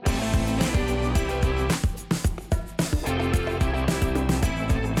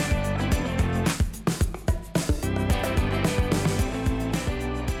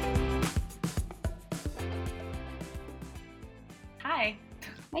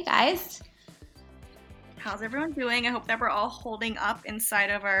Hi guys. How's everyone doing? I hope that we're all holding up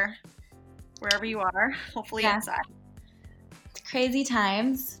inside of our, wherever you are, hopefully inside. It's crazy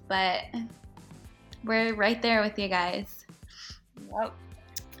times, but we're right there with you guys. Yep.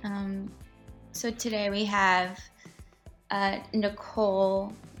 So today we have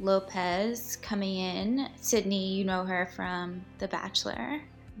Nicole Lopez coming in. Sydney, you know her from The Bachelor.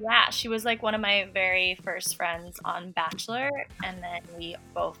 Yeah, she was like one of my very first friends on Bachelor, and then we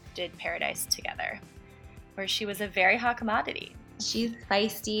both did Paradise together, where she was a very hot commodity. She's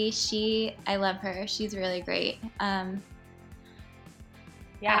feisty. I love her. She's really great. Yeah,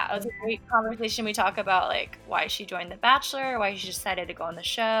 it was a great conversation. We talk about like why she joined The Bachelor, why she decided to go on the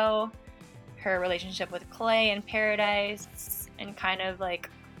show, her relationship with Clay in Paradise, and kind of like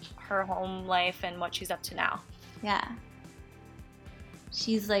her home life and what she's up to now. Yeah.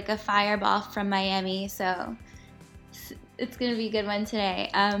 She's like a fireball from Miami, so it's going to be a good one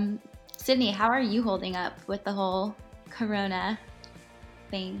today. Sydney, how are you holding up with the whole corona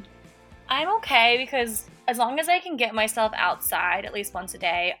thing? I'm okay because as long as I can get myself outside at least once a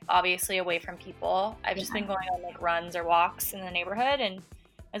day, obviously away from people, I've just been going on like runs or walks in the neighborhood, and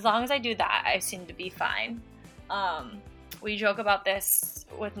as long as I do that, I seem to be fine. We joke about this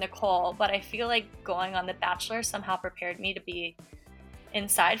with Nicole, but I feel like going on The Bachelor somehow prepared me to be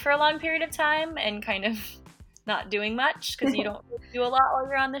inside for a long period of time and kind of not doing much because you don't do a lot while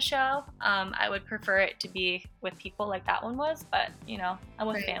you're on the show. I would prefer it to be with people like that one was, but you know, I'm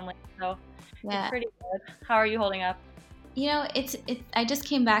with family, so it's pretty good. How are you holding up? You know, it's I just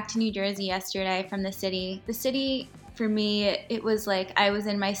came back to New Jersey yesterday from the city. The city for me, it was like I was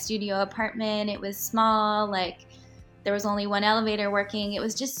in my studio apartment. It was small, like there was only one elevator working. It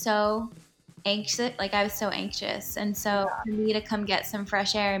was just so anxious, like I was so anxious, and so for me to come get some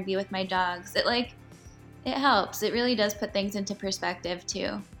fresh air and be with my dogs, it helps. It really does put things into perspective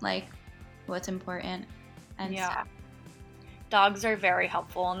too, like what's important. And stuff. Dogs are very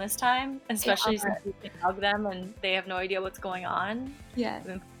helpful in this time, especially since you can hug them and they have no idea what's going on. Yeah, I've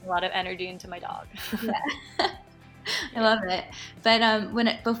been putting a lot of energy into my dog. Yeah. I love it.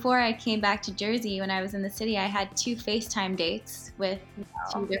 But before I came back to Jersey, when I was in the city, I had 2 FaceTime dates with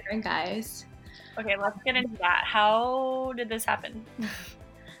 2 different guys. Okay, let's get into that. How did this happen?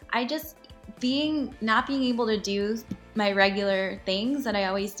 I just not being able to do my regular things that I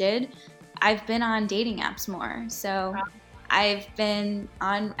always did. I've been on dating apps more. So I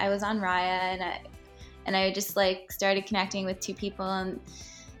was on Raya and I just like started connecting with 2 people, and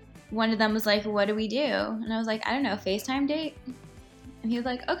one of them was like, what do we do? And I was like, I don't know, FaceTime date? And he was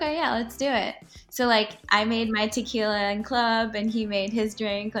like, okay, yeah, let's do it. So like I made my tequila and club and he made his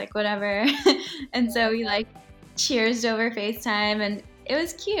drink, like whatever. And so we like cheersed over FaceTime, and it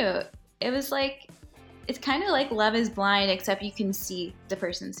was cute. It was like, it's kind of like Love is Blind, except you can see the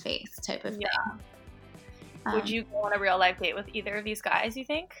person's face type of thing. Would you go on a real life date with either of these guys, you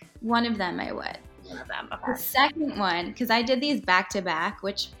think? One of them I would. One of them, okay. The second one, because I did these back to back,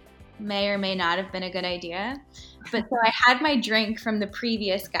 which may or may not have been a good idea. But so I had my drink from the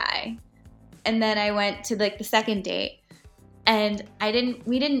previous guy, and then I went to like the second date, and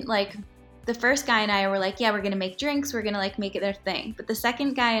we didn't like, the first guy and I were like, yeah, we're going to make drinks. We're going to like make it their thing. But the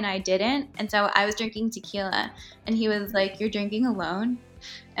second guy and I didn't. And so I was drinking tequila, and he was like, you're drinking alone?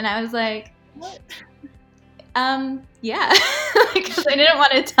 And I was like, what? Yeah, because I didn't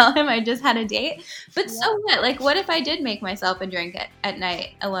want to tell him I just had a date. But so what? Like, what if I did make myself a drink at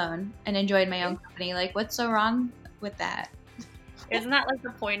night alone and enjoyed my own company? Like, what's so wrong with that? Isn't that like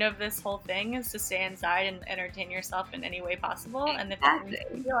the point of this whole thing, is to stay inside and entertain yourself in any way possible? And if it means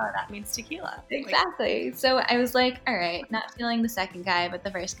tequila, that means tequila. Exactly. Like, so I was like, all right, not feeling the second guy, but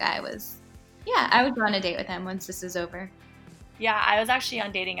the first guy was, yeah, I would go on a date with him once this is over. Yeah, I was actually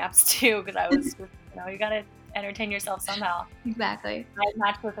on dating apps too, because I was, you gotta entertain yourself somehow. Exactly. I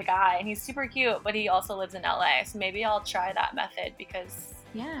matched with a guy, and he's super cute, but he also lives in LA, so maybe I'll try that method because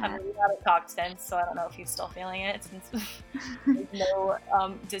we haven't talked since, so I don't know if he's still feeling it, since there's no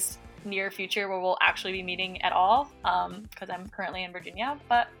just near future where we'll actually be meeting at all, because I'm currently in Virginia,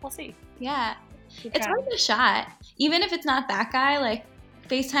 but we'll see. Yeah, it's worth a shot, even if it's not that guy. Like,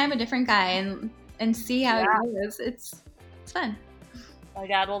 FaceTime a different guy and see how it goes. It's fun. My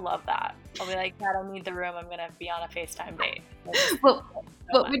dad will love that. I'll be like, Dad, I need the room. I'm going to be on a FaceTime date.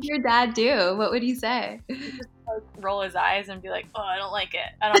 What would your dad do? What would he say? He'd just like roll his eyes and be like, oh, I don't like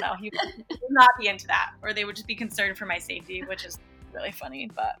it. I don't know. He would not be into that. Or they would just be concerned for my safety, which is really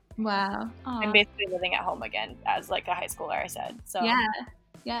funny. But wow. Aww. I'm basically living at home again as like a high schooler, I said. So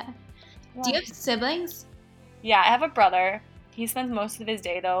Yeah. Do you have siblings? Yeah, I have a brother. He spends most of his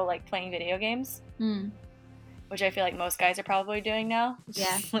day, though, like playing video games. which I feel like most guys are probably doing now.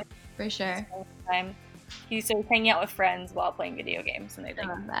 Yeah, for sure. He's hanging out with friends while playing video games, and they I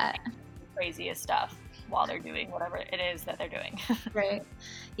love that. the craziest stuff while they're doing whatever it is that they're doing. Right.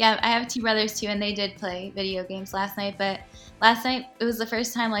 Yeah, I have 2 brothers too, and they did play video games last night. But last night it was the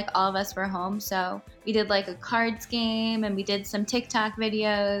first time like all of us were home, so we did like a cards game, and we did some TikTok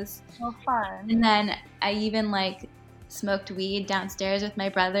videos. Well, fun. And then I even like smoked weed downstairs with my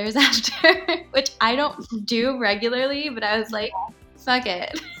brothers after, which I don't do regularly, but I was like, fuck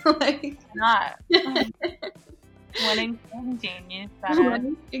it. Like, not. When in quarantine, you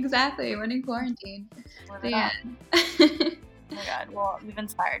said. Exactly, when in quarantine. Yeah. Oh my god, well, you've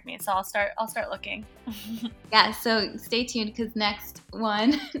inspired me, so I'll start looking. Yeah, so stay tuned because next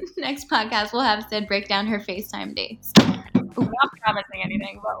podcast we'll have Sid break down her FaceTime dates. I'm not promising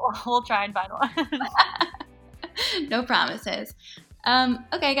anything, but we'll try and find one. No promises.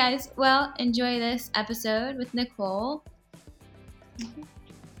 Okay, guys, well, enjoy this episode with Nicole.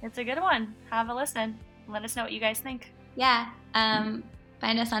 It's a good one. Have a listen. Let us know what you guys think. Yeah, find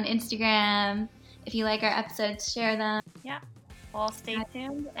us on Instagram. If you like our episodes, share them. Yeah. Well, stay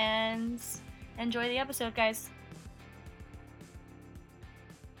tuned and enjoy the episode, guys.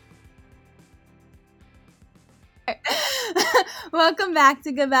 Welcome back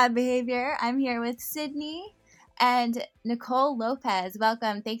to Good Bad Behavior. I'm here with Sydney and Nicole Lopez.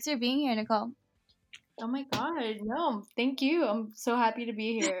 Welcome. Thanks for being here, Nicole. Oh my god, no, thank you. I'm so happy to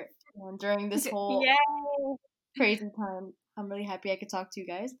be here during this whole crazy time. I'm really happy I could talk to you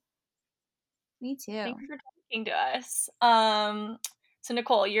guys. Me too. Thanks for talking to us. So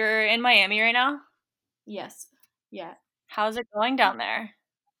Nicole, you're in Miami right now? Yes. Yeah. How's it going down there?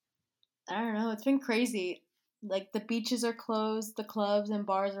 I don't know. It's been crazy. Like, the beaches are closed, the clubs and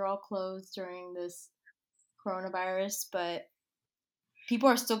bars are all closed during this coronavirus, but people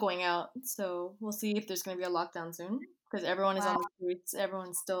are still going out. So we'll see if there's going to be a lockdown soon because everyone is on the streets.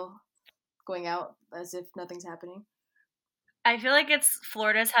 Everyone's still going out as if nothing's happening. I feel like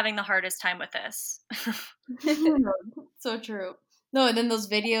Florida's having the hardest time with this. So true. No, and then those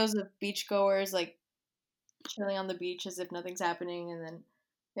videos of beachgoers like chilling on the beach as if nothing's happening, and then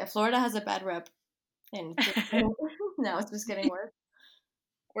yeah, Florida has a bad rep, and now it's just getting worse.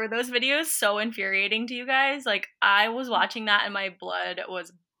 Were those videos so infuriating to you guys? Like, I was watching that and my blood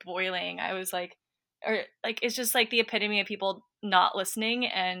was boiling. I was like, it's just like the epitome of people not listening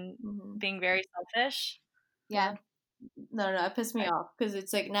and being very selfish. Yeah. No, it pissed me off because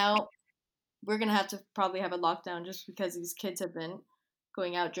it's like now we're gonna have to probably have a lockdown just because these kids have been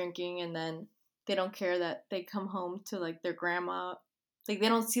going out drinking, and then they don't care that they come home to like their grandma. Like, they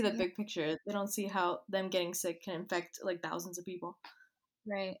don't see the big picture. They don't see how them getting sick can infect like thousands of people.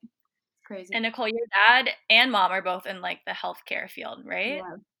 Right. It's crazy. And Nicole, your dad and mom are both in like the healthcare field, right?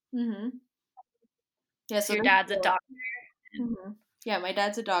 Yeah. Yeah. So your dad's a doctor. Yeah, my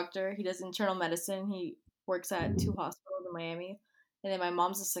dad's a doctor. He does internal medicine. He works at 2 hospitals in Miami. And then my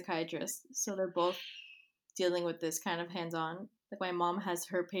mom's a psychiatrist. So they're both dealing with this kind of hands-on. Like, my mom has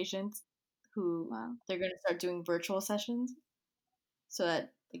her patients who they're going to start doing virtual sessions so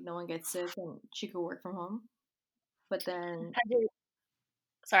that like no one gets sick and she could work from home. But then...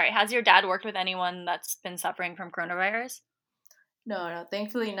 Has your dad worked with anyone that's been suffering from coronavirus? No,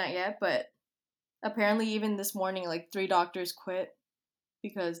 thankfully not yet. But apparently even this morning, like 3 doctors quit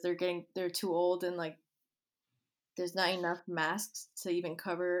because they're too old and like there's not enough masks to even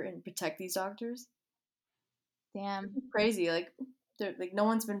cover and protect these doctors. Damn. It's crazy. Like, no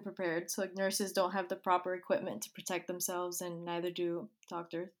one's been prepared. So like nurses don't have the proper equipment to protect themselves, and neither do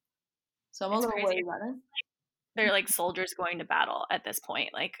doctors. So I'm a little worried about it. They're like soldiers going to battle at this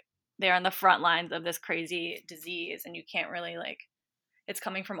point. Like, they're on the front lines of this crazy disease, and you can't really like. It's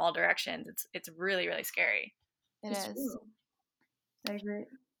coming from all directions. It's really, really scary. It is. I agree.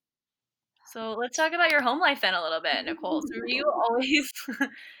 So let's talk about your home life then a little bit, Nicole. So were you always,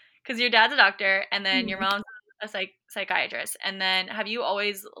 because your dad's a doctor and then your mom's a psychiatrist, and then have you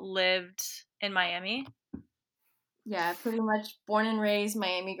always lived in Miami? Yeah, pretty much born and raised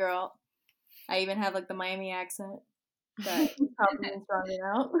Miami girl. I even have like the Miami accent, but probably been stronger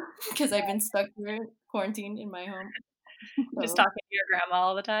now because I've been stuck here quarantined in my home. So. Just talking to your grandma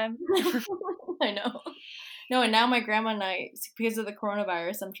all the time. I know. No, and now my grandma and I, because of the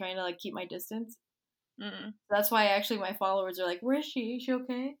coronavirus, I'm trying to like keep my distance. So that's why actually my followers are like, "Where is she? Is she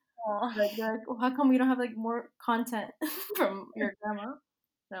okay?" Like, they're like, well, how come we don't have like more content from your grandma?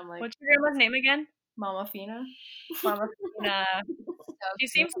 And I'm like, what's your grandma's name again? Mama Fina. Mama Fina. She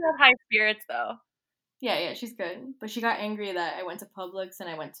seems to have high spirits though. Yeah, she's good. But she got angry that I went to Publix and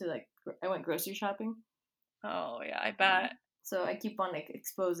I went grocery shopping. Oh yeah, I bet. So I keep on like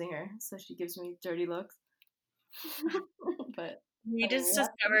exposing her, so she gives me dirty looks. But We just what?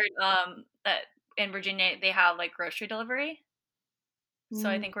 discovered that in Virginia they have like grocery delivery. So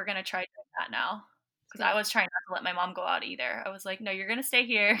I Mm, think we're gonna try doing that now. it's Because I good. was trying not to let my mom go out either. I was like, no, you're gonna stay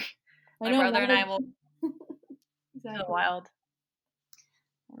here. I My know. brother and I will go Exactly. wild.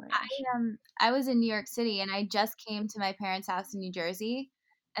 Oh my gosh. I was in New York City and I just came to my parents' house in New Jersey.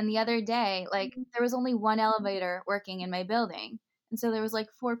 And the other day, like there was only one elevator working in my building. And so there was like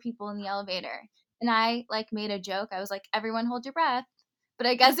 4 people in the elevator. And I like made a joke. I was like, everyone hold your breath. But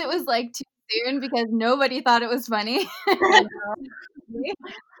I guess it was like too soon because nobody thought it was funny. I know.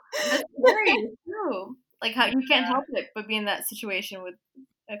 That's scary too. Like how you can't help it but be in that situation with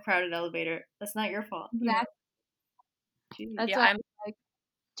a crowded elevator. That's not your fault. Exactly. Jeez. That's Yeah, why I'm. like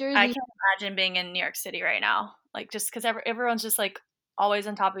I Jersey. can't imagine being in New York City right now. Like just because everyone's just like always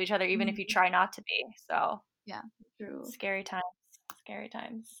on top of each other, even if you try not to be. So Yeah. True. scary times. Scary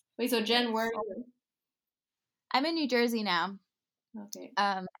times. Wait, so Jen, where are Yes. you? I'm in New Jersey now. Okay,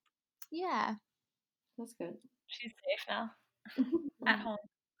 Yeah. that's good. She's safe now at home,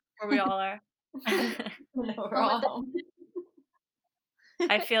 where we all are. No, we're Home all with the- home.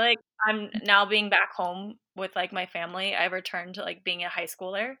 I feel like I'm now being back home with like my family. I returned to like being a high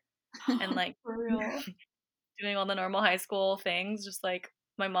schooler and like For real. doing all the normal high school things. Just like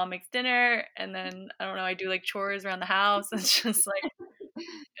my mom makes dinner, and then I don't know, I do like chores around the house. It's just like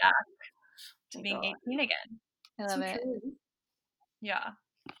back to My being God. 18 again. I So love it. true. Yeah,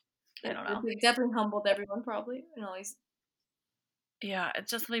 I don't know. It definitely humbled everyone, probably, and always. Yeah,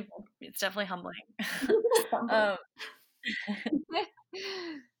 it's definitely humbling. Humbled. um,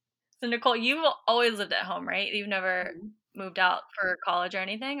 so Nicole, you've always lived at home, right? You've never moved out for college or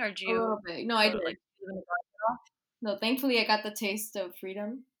anything, or did A little you bit. No, I go to did. like live in the garden? No, thankfully I got the taste of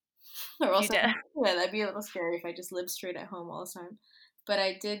freedom. Or else, You did. yeah, that'd be a little scary if I just lived straight at home all the time. But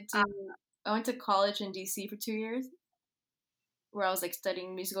I did Ah, do. I went to college in DC for 2 years, where I was like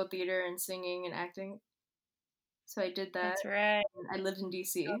studying musical theater and singing and acting. So I did that. that's right. I lived in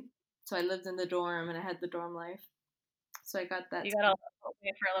DC, so I lived in the dorm and I had the dorm life. So I got that. You got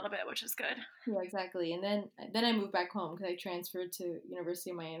away for a little bit, which is good. Yeah, exactly. And then I moved back home because I transferred to University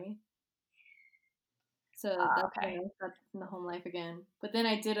of Miami. So that's when Okay. I got in the home life again. But then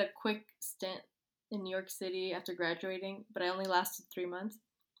I did a quick stint in New York City after graduating, but I only lasted 3 months.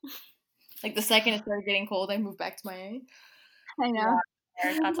 Like the second it started getting cold, I moved back to Miami. I know.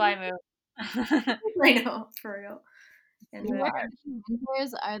 Yeah, that's why I moved. I know, for real. And New then, York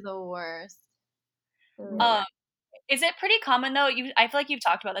winters are the worst. yeah. um, is it pretty common though? I feel like you've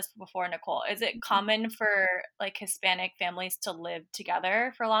talked about this before, Nicole. Is it common for like Hispanic families to live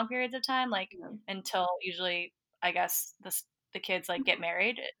together for long periods of time, like until usually, I guess the kids like get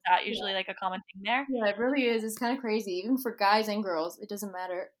married? Is that usually like a common thing there? Yeah, it really is. It's kind of crazy. Even for guys and girls, it doesn't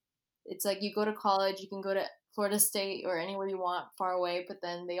matter. It's like you go to college, you can go to Florida State or anywhere you want far away, but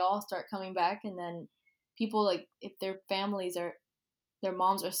then they all start coming back. And then people, like, if their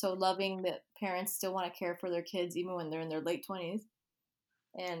moms are so loving that parents still want to care for their kids even when they're in their late 20s.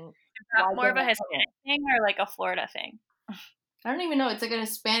 And Is why that more of don't a I Hispanic thing or like a Florida thing? I don't even know. It's like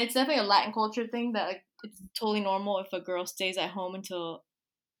it's definitely a Latin culture thing that like it's totally normal if a girl stays at home until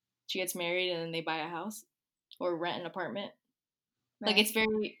she gets married and then they buy a house or rent an apartment. Like Right. it's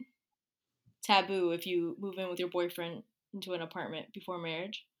very taboo if you move in with your boyfriend into an apartment before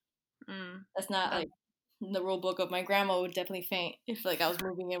marriage. Mm. That's not like in the rule book of my grandma would definitely faint if like I was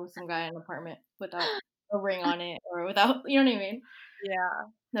moving in with some guy in an apartment without a ring on it or without you know what I mean? Yeah.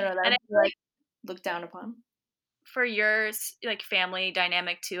 No, that And I would be feel like like looked down upon. for your like family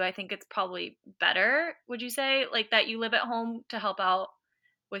dynamic too, I think it's probably better, would you say, like that you live at home to help out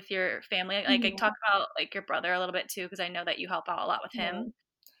with your family? Like I talk about like your brother a little bit too, because I know that you help out a lot with Yeah. him.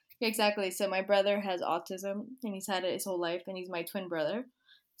 Exactly. So my brother has autism and he's had it his whole life and he's my twin brother.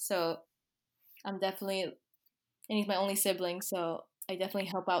 So I'm definitely and he's my only sibling, so I definitely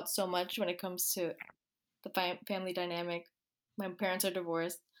help out so much when it comes to the family dynamic. My parents are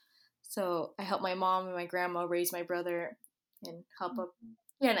divorced, so I help my mom and my grandma raise my brother and help up.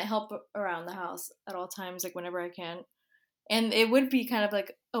 Yeah, and I help around the house at all times, like whenever I can. And it would be kind of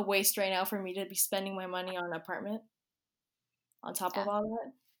like a waste right now for me to be spending my money on an apartment on top of Yeah. all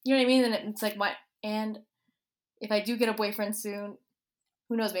that. You know what I mean? And it's like and if I do get a boyfriend soon,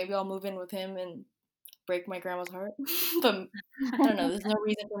 who knows? Maybe I'll move in with him and break my grandma's heart. But I don't know. There's no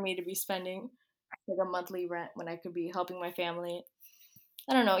reason for me to be spending like a monthly rent when I could be helping my family.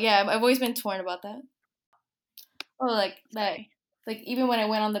 I don't know. Yeah, I've always been torn about that. Oh, like that. Sorry. Like even when I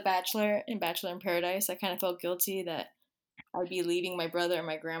went on The Bachelor in Bachelor in Paradise, I kind of felt guilty that I'd be leaving my brother and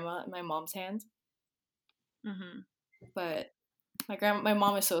my grandma in my mom's hands. Mm-hmm. But my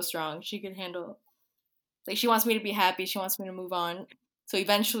mom is so strong; she could handle Like, she wants me to be happy. She wants me to move on. So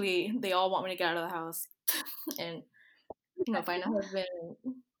eventually, they all want me to get out of the house and, find a husband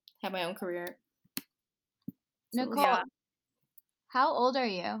and have my own career. So, Nicole, Yeah. how old are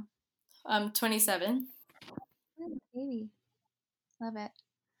you? I'm 27. Oh, baby. Love it.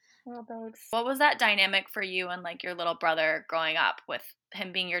 What was that dynamic for you and like your little brother growing up with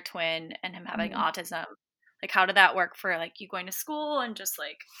him being your twin and him having autism? Like, how did that work for like you going to school and just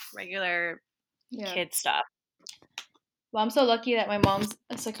like regular Yeah. kid stuff? Well, I'm so lucky that my mom's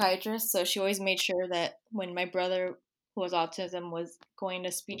a psychiatrist, so she always made sure that when my brother, who has autism, was going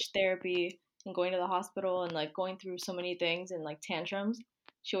to speech therapy and going to the hospital and like going through so many things and like tantrums,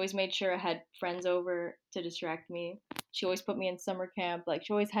 she always made sure I had friends over to distract me. She always put me in summer camp. Like,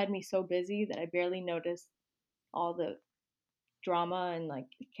 she always had me so busy that I barely noticed all the drama and like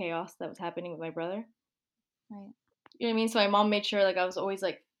chaos that was happening with my brother. Right. You know what I mean? So my mom made sure like I was always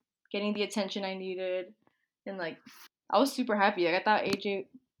like getting the attention I needed, and like I was super happy. Like, I thought AJ,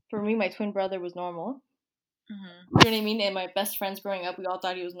 for me, my twin brother was normal. Mm-hmm. You know what I mean? And my best friends growing up, we all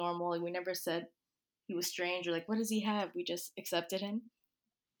thought he was normal. Like, we never said he was strange or like, what does he have? We just accepted him.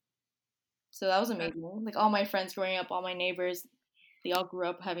 So that was amazing. Like, all my friends growing up, all my neighbors, they all grew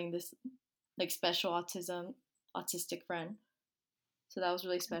up having this like special autistic friend. So that was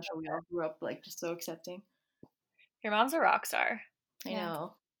really special. We all grew up like just so accepting. Your mom's a rock star. I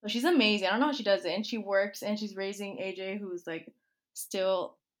know. But she's amazing. I don't know how she does it. And she works and she's raising AJ, who's like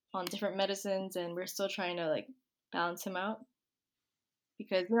still on different medicines, and we're still trying to like balance him out.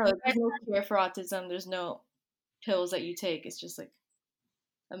 Because there's no cure for autism. There's no pills that you take. It's just like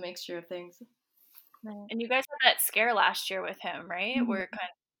a mixture of things. And you guys had that scare last year with him, right? Mhm. Where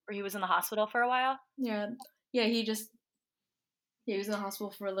he was in the hospital for a while. Yeah. Yeah, he was in the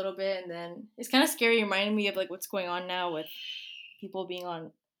hospital for a little bit, and then it's kind of scary. It reminded me of like what's going on now with people being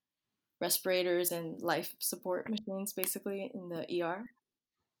on respirators and life support machines, basically in the ER.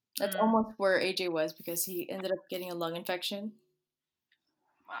 That's almost where AJ was, because he ended up getting a lung infection.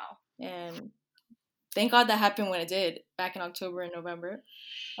 Wow. And thank God that happened when it did, back in October and November.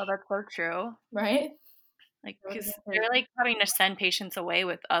 Oh, that's so true. Right? Like, because they're like having to send patients away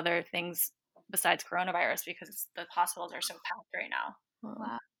with other things besides coronavirus because the hospitals are so packed right now.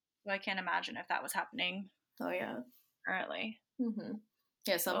 Wow. So I can't imagine if that was happening Oh, yeah. currently. Mm-hmm.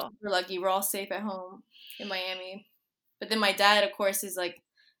 Yeah, so I'm Cool. super lucky. We're all safe at home in Miami. But then my dad, of course, is like,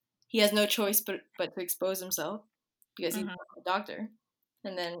 he has no choice but to expose himself because he's a doctor.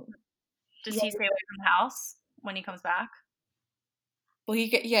 And then Does he stay away from the house when he comes back? well,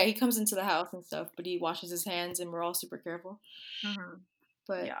 he comes into the house and stuff, but he washes his hands, and we're all super careful. Mm-hmm.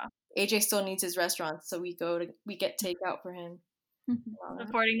 But Yeah. AJ still needs his restaurant, so we get takeout for him.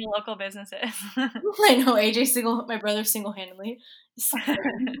 Supporting the local businesses. I know my brother single-handedly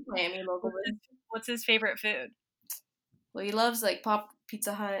Miami local business. What's his favorite food? Well, he loves like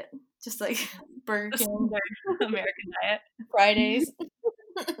Pizza Hut, just like Burger King, American diet. Fridays.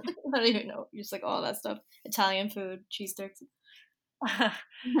 I don't even know, just like all that stuff. Italian food, cheese sticks.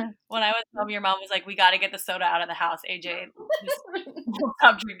 When I was home, your mom was like, "We got to get the soda out of the house, AJ.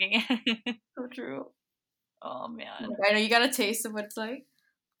 Stop drinking it." So true. Oh man. I know, you got a taste of what it's like.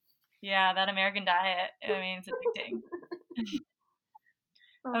 Yeah, that American diet. I mean, it's addicting.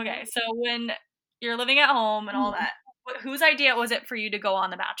 Okay, so when you're living at home and all that, whose idea was it for you to go on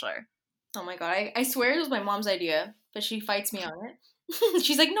The Bachelor? Oh my god, I swear it was my mom's idea, but she fights me on it.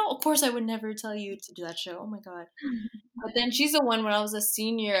 She's like, no, of course I would never tell you to do that show. Oh my god. But then she's the one, when I was a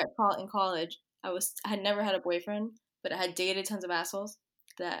senior in college, I had never had a boyfriend, but I had dated tons of assholes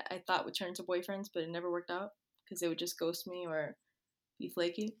that I thought would turn into boyfriends, but it never worked out because they would just ghost me or be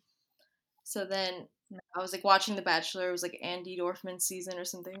flaky. So then I was like watching The Bachelor. It was like Andy Dorfman's season or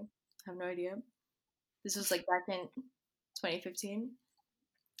something. I have no idea. This was like back in 2015.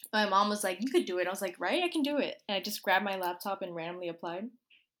 My mom was like, you could do it. I was like, right, I can do it. And I just grabbed my laptop and randomly applied.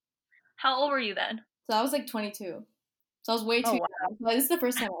 How old were you then? So I was like 22. So I was way too young. So this is the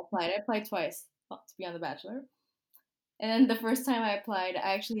first time I applied. I applied twice to be on The Bachelor. And then the first time I applied,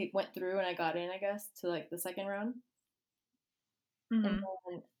 I actually went through and I got in, I guess, to like the second round. Mm-hmm. And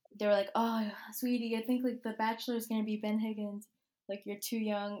then they were like, oh, sweetie, I think like The Bachelor is going to be Ben Higgins. Like, you're too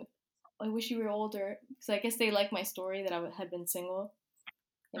young. I wish you were older. Because I guess they liked my story that I had been single.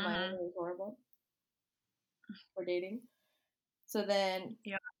 And my own was horrible for dating. So then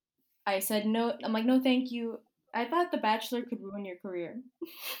I said no. I'm like, no, thank you. I thought The Bachelor could ruin your career.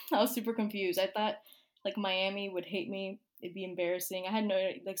 I was super confused. I thought like Miami would hate me. It'd be embarrassing. I had no,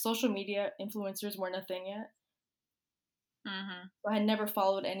 like, social media influencers weren't a thing yet. Mm-hmm. So I had never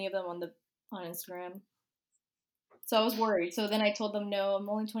followed any of them on Instagram. So I was worried. So then I told them, no, I'm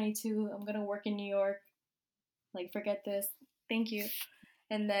only 22. I'm gonna work in New York. Like, forget this. Thank you.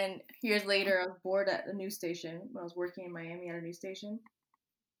 And then years later, I was bored at a news station when I was working in Miami at a news station.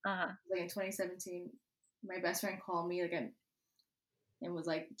 Like in 2017, my best friend called me again and was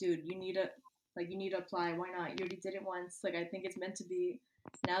like, "Dude, you need to apply. Why not? You already did it once. Like, I think it's meant to be.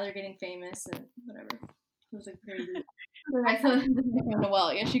 Now they're getting famous and whatever." It was like crazy. I told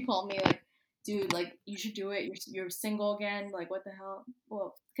Noelle, yeah, she called me like, "Dude, like, you should do it. You're single again. Like, what the hell?"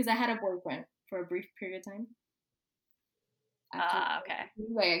 Well, because I had a boyfriend for a brief period of time. Okay.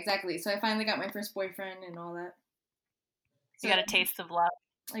 Right, exactly. So I finally got my first boyfriend and all that. So you got a taste of love.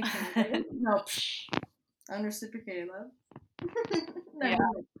 No, unreciprocated love. Yeah.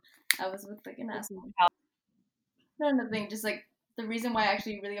 I was with like an asshole. No, nothing. Just like the reason why I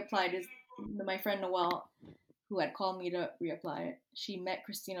actually really applied is my friend Noelle, who had called me to reapply. She met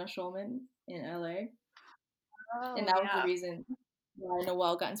Christina Schulman in LA, and that was the reason why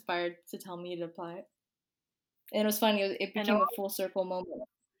Noelle got inspired to tell me to apply. And it was funny. It became a full circle moment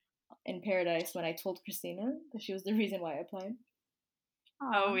in Paradise when I told Christina that she was the reason why I applied.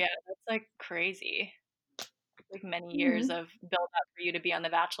 Oh yeah, that's like crazy. Like many years of build up for you to be on The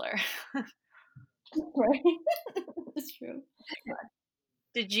Bachelor. Right. It's true.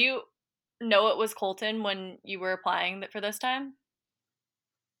 Did you know it was Colton when you were applying for this time?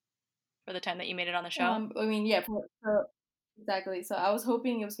 For the time that you made it on the show? I mean, yeah, exactly. So I was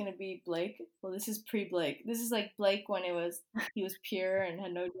hoping it was gonna be Blake. Well, this is pre-Blake. This is like Blake when he was pure and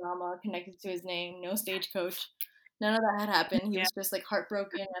had no drama connected to his name, no stagecoach. None of that had happened. He was just like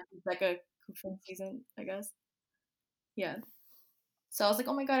heartbroken after Becca Kufrin season, I guess. Yeah. So I was like,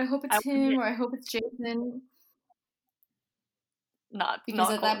 oh my god, I hope it's him or I hope it's Jason.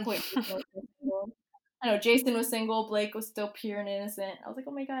 Because at that point, I know Jason was single, Blake was still pure and innocent. I was like,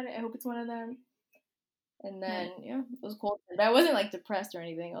 oh my god, I hope it's one of them. And then yeah, it was cool. But I wasn't like depressed or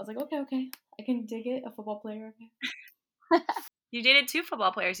anything. I was like, okay, I can dig it. A football player. Okay. You dated 2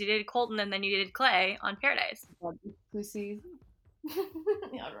 football players. You dated Colton and then you dated Clay on Paradise. Pussies.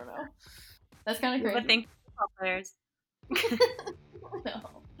 Yeah, I don't know. That's kind of crazy. But thank you, football players.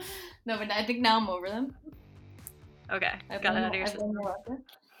 No, but I think now I'm over them. Okay, got it out of your system.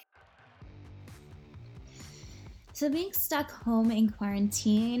 So being stuck home in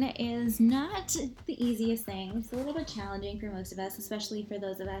quarantine is not the easiest thing. It's a little bit challenging for most of us, especially for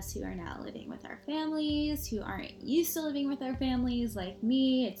those of us who are now living with our families, who aren't used to living with our families like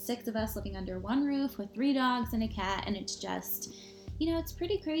me. It's 6 of us living under one roof with 3 dogs and a cat, and it's just, it's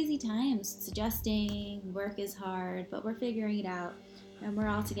pretty crazy times. It's adjusting, work is hard, but we're figuring it out, and we're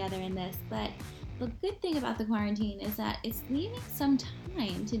all together in this. But the good thing about the quarantine is that it's leaving some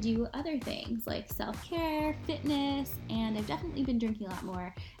time to do other things like self-care, fitness, and I've definitely been drinking a lot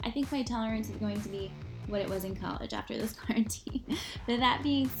more. I think my tolerance is going to be what it was in college after this quarantine. But that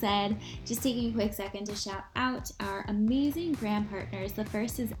being said, just taking a quick second to shout out our amazing brand partners. The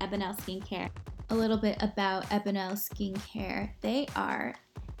first is Ebonel Skincare. A little bit about Ebonel Skincare. They are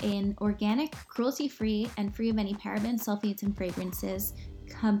an organic, cruelty-free, and free of any parabens, sulfates, and fragrances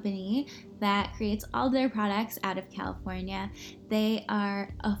company that creates all their products out of California. They are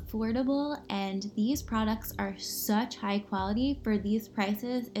affordable, and these products are such high quality for these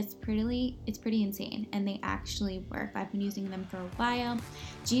prices. It's pretty insane, and they actually work. I've been using them for a while.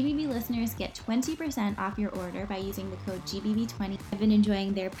 GBB listeners get 20% off your order by using the code GBB20. I've been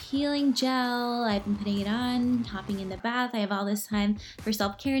enjoying their peeling gel. I've been putting it on, hopping in the bath. I have all this time for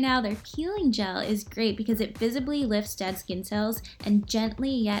self-care now. Their peeling gel is great because it visibly lifts dead skin cells and gently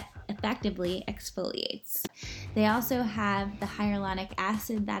yet effectively exfoliates. They also have the hyaluronic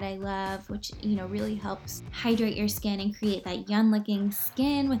acid that I love, which really helps hydrate your skin and create that young-looking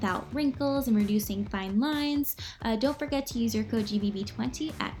skin without wrinkles and reducing fine lines. Don't forget to use your code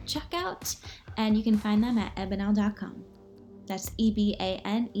GBB20 at checkout, and you can find them at ebanel.com. That's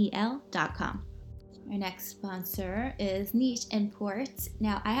EBANEL.com. Our next sponsor is Niche Imports.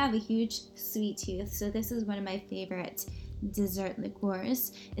 Now, I have a huge sweet tooth, so this is one of my favorite dessert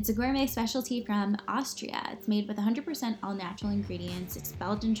liqueurs. It's a gourmet specialty from Austria. It's made with 100% all-natural ingredients. It's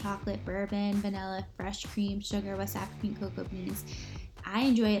Belgian chocolate, bourbon, vanilla, fresh cream, sugar, West African cocoa beans. I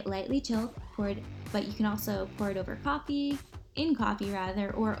enjoy it lightly chilled, but you can also pour it over coffee,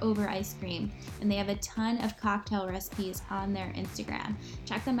 or over ice cream. And they have a ton of cocktail recipes on their Instagram.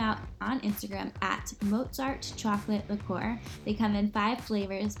 Check them out on Instagram at Mozart Chocolate Liqueur. They come in 5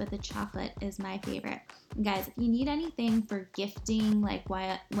 flavors, but the chocolate is my favorite. And guys, if you need anything for gifting, like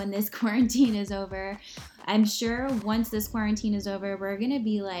when this quarantine is over, I'm sure once this quarantine is over, we're gonna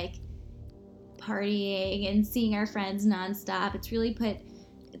be like partying and seeing our friends nonstop. It's really put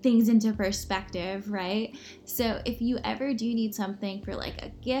things into perspective, right? So if you ever do need something for like a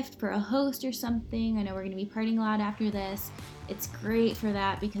gift for a host or something, I know we're going to be partying a lot after this. It's great for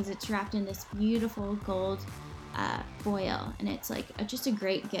that because it's wrapped in this beautiful gold foil, and it's like just a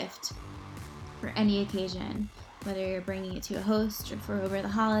great gift for any occasion, whether you're bringing it to a host or for over the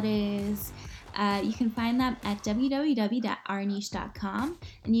holidays. You can find them at www.ourniche.com,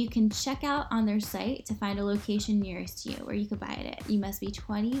 and you can check out on their site to find a location nearest you where you could buy it. You must be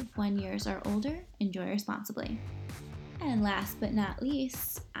 21 years or older. Enjoy responsibly. And last but not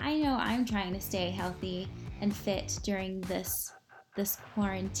least, I know I'm trying to stay healthy and fit during this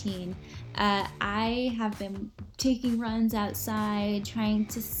quarantine. I have been taking runs outside, trying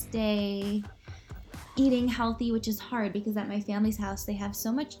to stay eating healthy, which is hard because at my family's house they have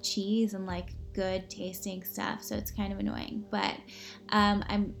so much cheese and like good tasting stuff, so it's kind of annoying. But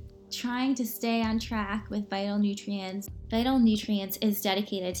I'm trying to stay on track with Vital Nutrients. Vital Nutrients is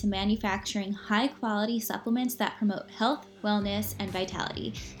dedicated to manufacturing high quality supplements that promote health, wellness, and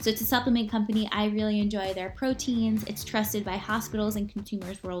vitality. So it's a supplement company. I really enjoy their proteins. It's trusted by hospitals and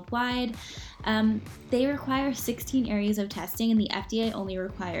consumers worldwide. They require 16 areas of testing, and the FDA only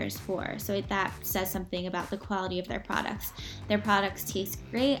requires 4. So that says something about the quality of their products. Their products taste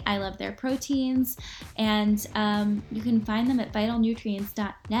great. I love their proteins, and you can find them at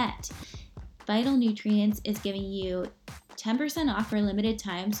vitalnutrients.net. Vital Nutrients is giving you 10% off for a limited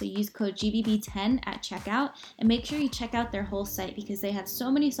time, so use code GBB10 at checkout, and make sure you check out their whole site because they have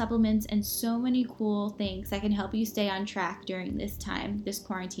so many supplements and so many cool things that can help you stay on track during this time, this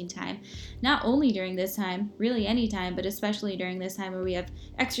quarantine time. Not only during this time, really any time, but especially during this time where we have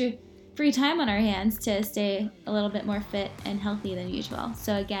extra free time on our hands to stay a little bit more fit and healthy than usual.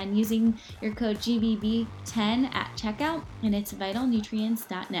 So again, using your code GBB10 at checkout, and it's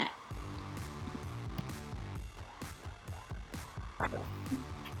vitalnutrients.net.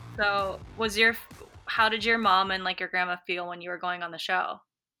 So, how did your mom and like your grandma feel when you were going on the show?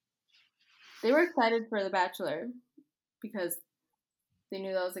 They were excited for The Bachelor because they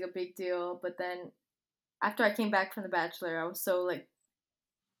knew that was like a big deal. But then after I came back from The Bachelor, I was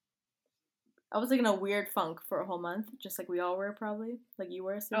like in a weird funk for a whole month, just like we all were probably, like you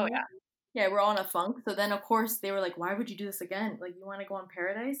were. Oh yeah. Yeah, we're all in a funk. So then of course they were like, "Why would you do this again? Like, you want to go on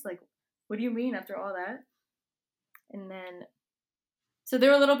Paradise? Like, what do you mean after all that?" And then, so they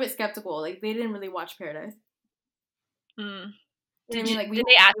were a little bit skeptical. Like, they didn't really watch Paradise. Mm. Did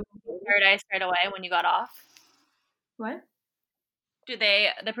they ask you to do Paradise right away when you got off? What?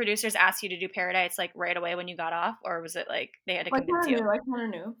 The producers ask you to do Paradise like right away when you got off, or was it like they had to convince you? I kind of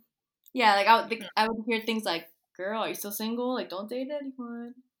knew. Yeah, like I would hear things like, "Girl, are you still single? Like, don't date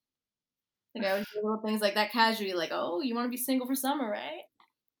anyone." Like, I would hear little things like that casually, like, "Oh, you want to be single for summer, right?"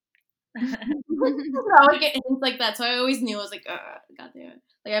 I would get hints like that, so I always knew. I was like, God damn it.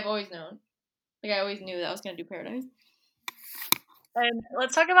 Like, I've always known. Like, I always knew that I was going to do Paradise. And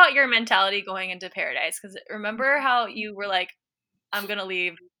let's talk about your mentality going into Paradise, because remember how you were like, I'm going to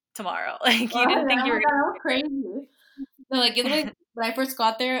leave tomorrow. Like, you didn't think you were going to. That was crazy. No, like, literally, when I first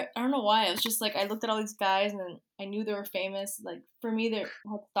got there, I don't know why. I was just like, I looked at all these guys, and I knew they were famous. Like, for me, they had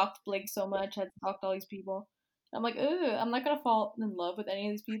stalked Blake so much, had stalked all these people. I'm like, I'm not going to fall in love with any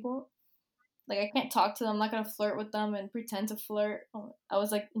of these people. Like, I can't talk to them. I'm not going to flirt with them and pretend to flirt. I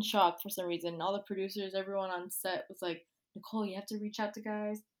was, like, in shock for some reason. All the producers, everyone on set was like, "Nicole, you have to reach out to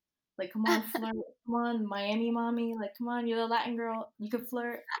guys. Like, come on, flirt. Come on, Miami mommy. Like, come on, you're the Latin girl. You could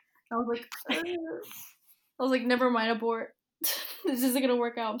flirt." I was like, never mind, abort. This isn't going to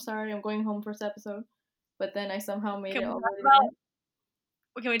work out. I'm sorry. I'm going home first episode. But then I somehow made it all the way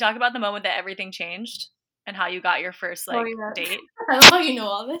to Can we talk about the moment that everything changed and how you got your first date? I love how you know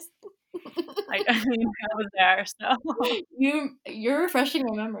all this. I was there, so you're refreshing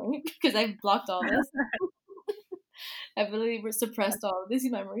my memory because I've blocked all this. I've really suppressed all of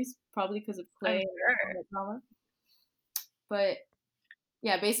these memories, probably because of Clay and drama. But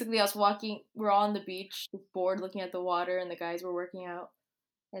yeah, basically, I was walking. We're all on the beach, just bored, looking at the water, and the guys were working out.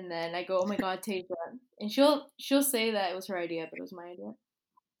 And then I go, "Oh my God, Tasia!" And she'll say that it was her idea, but it was my idea.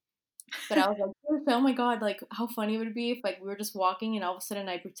 But I was like, "Oh my God, like how funny would it be if like we were just walking and all of a sudden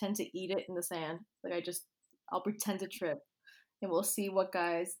I pretend to eat it in the sand? Like I'll pretend to trip, and we'll see what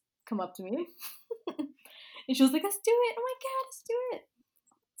guys come up to me." And she was like, "Let's do it! Oh my God, let's do it!"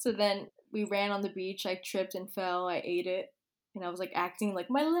 So then we ran on the beach. I tripped and fell. I ate it, and I was like acting like,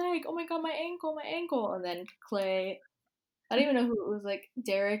 "My leg! Oh my God, my ankle! My ankle!" And then Clay, I don't even know who it was. Like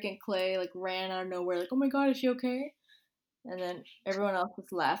Derek and Clay like ran out of nowhere. Like, "Oh my God, is she okay?" And then everyone else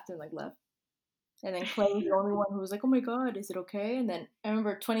just laughed and like left. And then Clay was the only one who was like, "Oh my God, is it okay?" And then I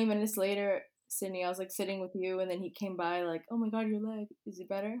remember 20 minutes later, Sydney, I was like sitting with you, and then he came by like, oh my god, your leg, is it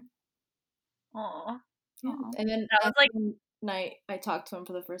better? Aw. Yeah. And then That was like night I talked to him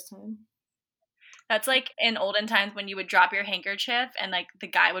for the first time. That's like in olden times when you would drop your handkerchief and like the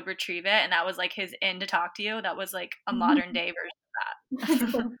guy would retrieve it, and that was like his in to talk to you. That was like a modern day version of that.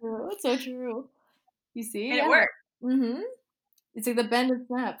 It's so true. It's so true. You see? And it worked. Mm-hmm. It's like the bend and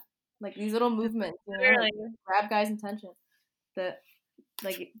snap. Like these little movements, you know, like grab guys' attention. The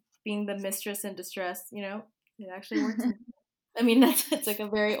like being the mistress in distress, you know, it actually works. I mean, it's like a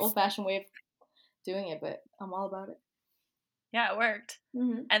very old-fashioned way of doing it, but I'm all about it. Yeah, it worked.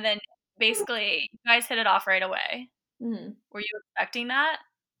 Mm-hmm. And then basically, you guys hit it off right away. Mm-hmm. Were you expecting that?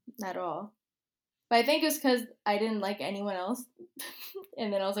 Not at all. But I think it was because I didn't like anyone else.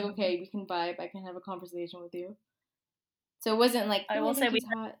 And then I was like, okay, we can vibe. I can have a conversation with you. So it wasn't like, I will say he's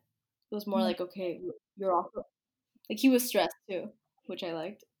hot. It was more like, okay, you're also... Like, he was stressed, too, which I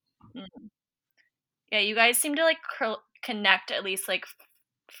liked. Mm-hmm. Yeah, you guys seem to, like, connect at least, like,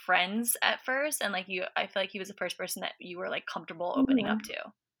 friends at first. And, like, I feel like he was the first person that you were, like, comfortable opening up to.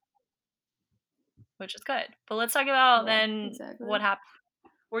 Which is good. But let's talk about what happened.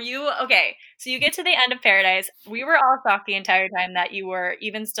 Were you okay? So you get to the end of Paradise. We were all shocked the entire time that you were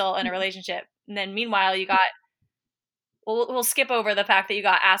even still in a relationship. And then meanwhile, you got. We'll skip over the fact that you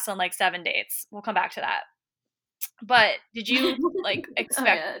got asked on like 7 dates. We'll come back to that. But did you like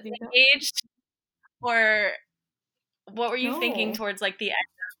expect to be engaged, or what were you thinking towards like the end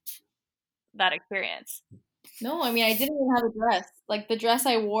of that experience? No, I mean I didn't even have a dress. Like the dress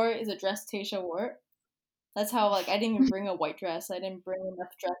I wore is a dress Tasha wore. That's how, like, I didn't even bring a white dress. I didn't bring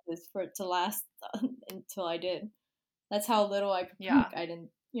enough dresses for it to last until I did. That's how little I prepared. Yeah. I didn't,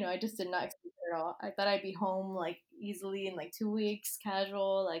 I just did not expect it at all. I thought I'd be home, like, easily in, like, 2 weeks,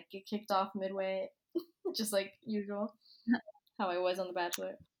 casual, like, get kicked off midway, just like usual, how I was on The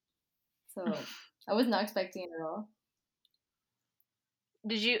Bachelor. So I was not expecting it at all.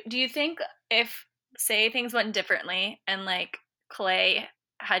 Do you think if, say, things went differently and, like, Clay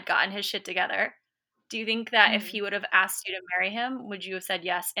had gotten his shit together, do you think that if he would have asked you to marry him, would you have said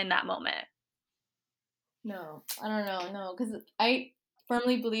yes in that moment? No, I don't know. No, because I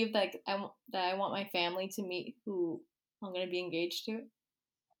firmly believe that I want my family to meet who I'm going to be engaged to.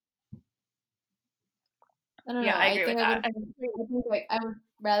 I don't know. I agree with that. I think like I would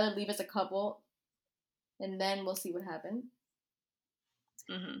rather leave as a couple, and then we'll see what happens.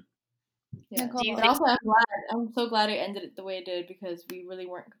 Mm-hmm. Yeah, but also I'm so glad it ended the way it did because we really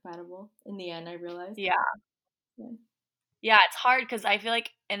weren't compatible in the end. I realized. Yeah, it's hard because I feel like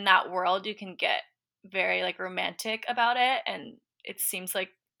in that world you can get very like romantic about it, and it seems like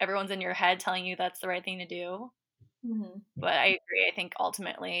everyone's in your head telling you that's the right thing to do. Mm-hmm. But I agree. I think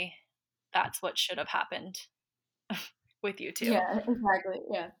ultimately that's what should have happened with you two. Yeah, exactly.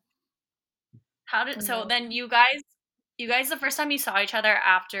 Yeah. Then you guys the first time you saw each other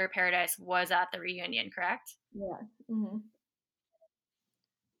after Paradise was at the reunion, correct? Yeah. Mm-hmm.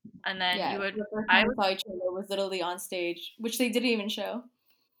 And then the first time we saw each other was literally on stage, which they didn't even show.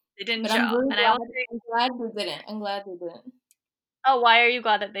 They didn't show. I'm glad they didn't. I'm glad they didn't. Oh, why are you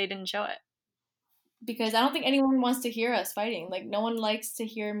glad that they didn't show it? Because I don't think anyone wants to hear us fighting. Like, no one likes to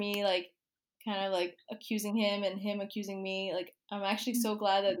hear me, like, kind of, like, accusing him and him accusing me. Like, I'm actually so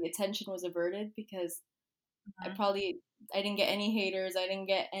glad that the attention was averted because I didn't get any haters. I didn't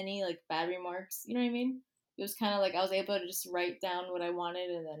get any, like, bad remarks. You know what I mean? It was kind of like I was able to just write down what I wanted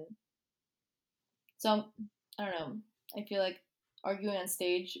and then... So, I don't know. I feel like arguing on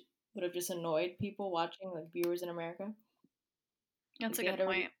stage would have just annoyed people watching, like, viewers in America. That's a good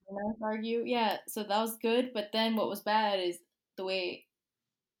point. Argue. Yeah, so that was good, but then what was bad is the way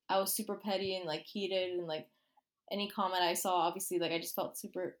I was super petty and, like, heated, and, like, any comment I saw, obviously, like, I just felt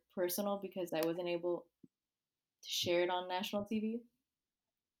super personal because I wasn't able to share it on national TV.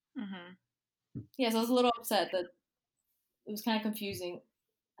 Mm-hmm. Yeah, so I was a little upset that it was kind of confusing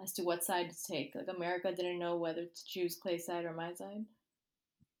as to what side to take. Like, America didn't know whether to choose Clay's side or my side.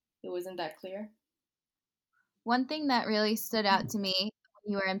 It wasn't that clear. One thing that really stood out to me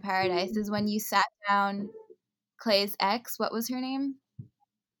when you were in Paradise is when you sat down Clay's ex. What was her name?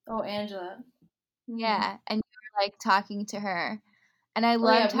 Oh, Angela. Yeah, and you were, like, talking to her. And I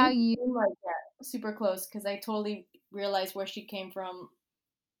loved how you... like, super close, because I totally realized where she came from.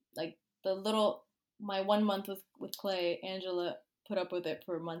 Like, my 1 month with Clay, Angela put up with it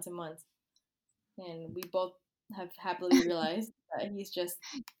for months and months. And we both have happily realized that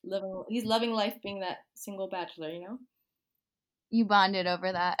he's loving life being that single bachelor, you know? You bonded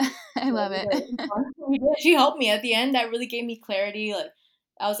over that. I love it. She helped me at the end. That really gave me clarity. Like,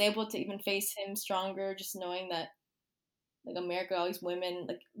 I was able to even face him stronger, just knowing that like America, all these women.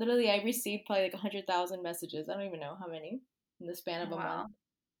 Like literally, I received probably like 100,000 messages. I don't even know how many in the span of a month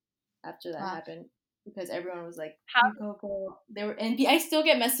after that happened, because everyone was like, How "You go, girl." They were, and I still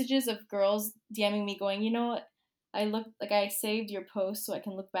get messages of girls DMing me going, "You know what? I saved your post so I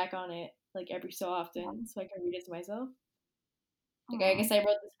can look back on it like every so often so I can read it to myself." Like I guess I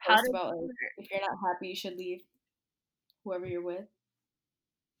wrote this how post did about like if you're not happy, you should leave whoever you're with.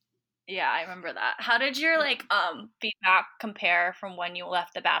 yeah, I remember that. How did your like feedback compare from when you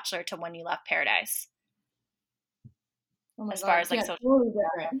left The Bachelor to when you left Paradise? Oh my As far god, as like yeah, social totally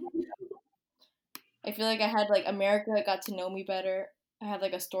different. I feel like I had like America got to know me better. I had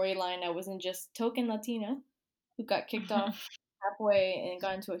like a storyline. I wasn't just token Latina who got kicked off halfway and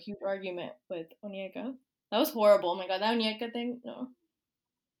got into a huge argument with Onyeka. That was horrible. Oh my god, that Onyeka thing. No.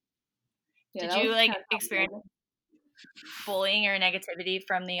 Yeah, Did that you was like kind of experience problematic. bullying or negativity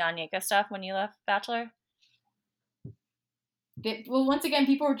from the Onyeka stuff when you left Bachelor? Well, once again,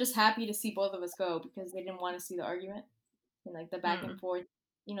 people were just happy to see both of us go because they didn't want to see the argument and like the back and forth.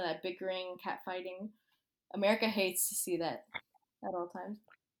 You know, that bickering, catfighting. America hates to see that at all times.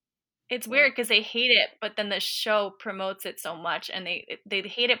 It's So. weird because they hate it, but then the show promotes it so much, and they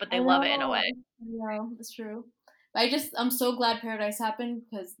hate it, but they love it in a way. I know, it's true. I'm so glad Paradise happened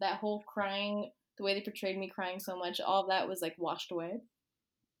because that whole crying, the way they portrayed me crying so much, all of that was like washed away.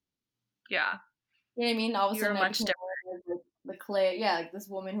 Yeah. You know what I mean? All of a You were sudden I much became different. aware of the clay. Yeah, like this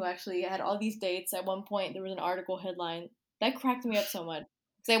woman who actually had all these dates. At one point, there was an article headline that cracked me up so much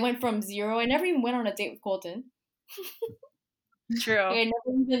because I went from zero. I never even went on a date with Colton. True. I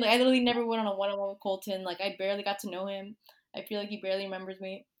literally never went on a one-on-one with Colton. Like I barely got to know him. I feel like he barely remembers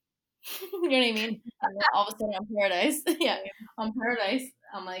me. You know what I mean? And then all of a sudden on Paradise, yeah, on Paradise,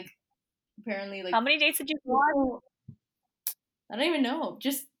 I'm like apparently like How many dates did you go on? I don't even know,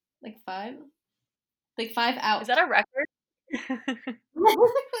 just like five out. Is that a record?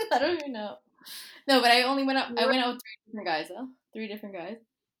 I don't even know. No, but I only went out. You I were went out with three different guys though. Three different guys.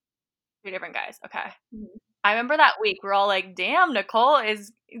 3 different guys. Okay. Mhm. I remember that week. We're all like, "Damn, Nicole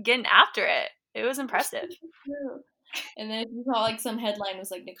is getting after it." It was impressive. And then you saw like some headline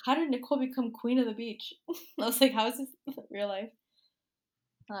was like, "How did Nicole become queen of the beach?" I was like, "How is this real life?"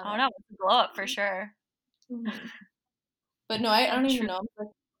 I don't Oh know. no, it's a blow up for sure. Mhm. But no, I Oh, don't even true. know. Like,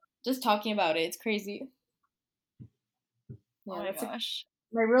 just talking about it, it's crazy. Oh Yeah, my that's like gosh.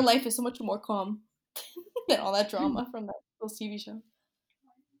 my real life is so much more calm than all that drama from those TV shows.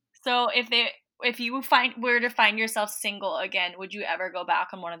 So if you were to find yourself single again, would you ever go back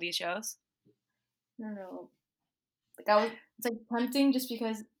on one of these shows? I don't know. Like it's like tempting just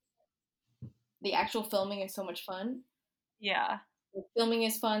because the actual filming is so much fun. Yeah. Like, filming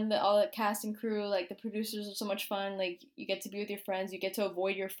is fun. All the cast and crew, like the producers are so much fun. Like you get to be with your friends. You get to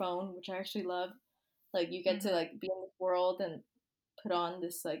avoid your phone, which I actually love. Like you get to like be in this world and put on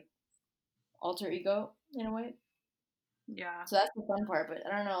this like alter ego in a way. Yeah. So that's the fun part. But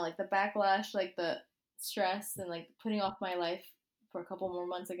I don't know, like the backlash, like the stress, and like putting off my life for a couple more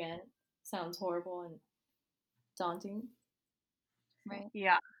months again sounds horrible and daunting. Right. So,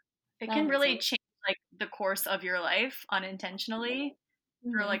 Yeah. It I can don't think really so. change like the course of your life unintentionally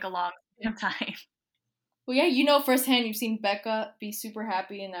for Mm-hmm. like a long time. Well, yeah, you know firsthand. You've seen Becca be super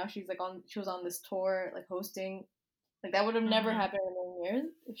happy, and now she was on this tour, like hosting. Like that would have never happened in a million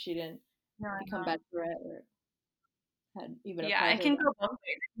years if she didn't No, I become know. bachelorette or had even Yeah, applied it to can that. go both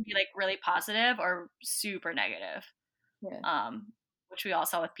ways. It can be like really positive or super negative. Yeah, Which we all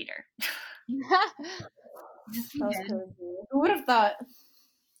saw with Peter. Yes, we that was did. crazy. Who would have thought?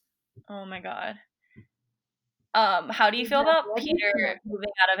 Oh my god. How do you feel about Peter moving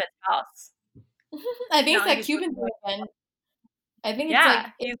out of his house? I think it's Now that he's Cuban thing again. I think it's like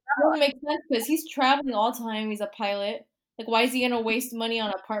yeah, it he's doesn't make sense because he's traveling all the time. He's a pilot. Like, why is he gonna waste money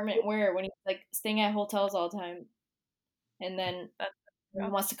on apartment where when he's like staying at hotels all the time? And then that's when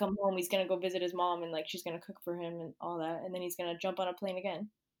he wants to come home, he's gonna go visit his mom and like she's gonna cook for him and all that. And then he's gonna jump on a plane again.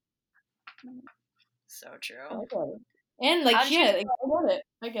 so I true. get it. And like, How did you yeah, like, I get it.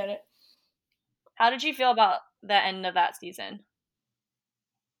 I get it. how did you feel about the end of that season?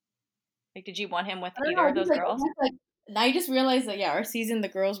 Like did you want him with I don't know. either I of just those girls? like I just realized that yeah, our season the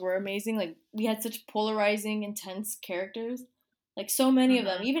girls were amazing. Like we had such polarizing, intense characters. Like so many of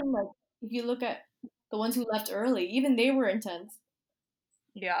them. Even like if you look at the ones who left early, even they were intense.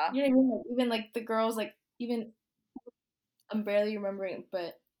 Yeah. You know what I mean? Like, even like the girls, like even I'm barely remembering,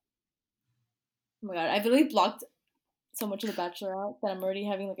 but oh my god, I've really blocked so much of The Bachelor out that I'm already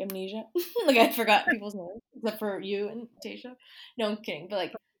having like amnesia. Like I forgot people's names except for you and Tasha. No, I'm kidding. But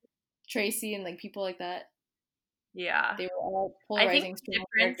like Tracy and like people like that. Yeah. They were all I think polarizing, the strong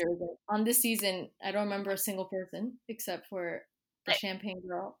difference, characters. But on this season, I don't remember a single person except for the champagne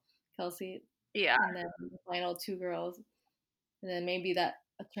girl, Kelsey, yeah. and then the final two girls, and then maybe that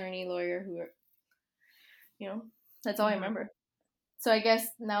attorney lawyer who are, that's all I remember. So I guess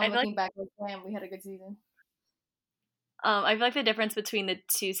now I feel looking back, damn, we had a good season. I feel like the difference between the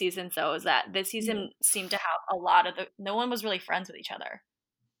two seasons, though, is that this season seemed to have a lot of no one was really friends with each other.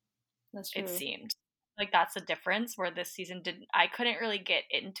 That's true. It seemed like that's the difference. Where this season didn't, I couldn't really get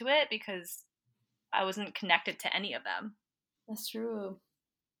into it because I wasn't connected to any of them. That's true.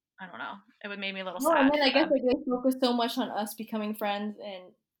 I don't know. It would make me a little No, sad. and then I for guess them. like they focus so much on us becoming friends,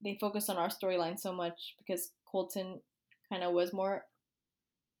 and they focus on our storyline so much because Colton kind of was more,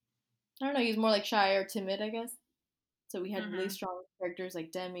 I don't know, he was more like shy or timid, I guess. So we had really strong characters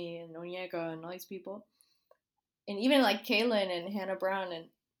like Demi and Onyeka and all these people, and even like Kaylin and Hannah Brown, and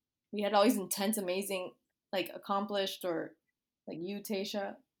we had all these intense, amazing, like accomplished or like you,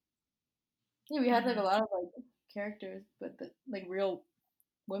 Tasha. Yeah, we had like a lot of like characters, but like real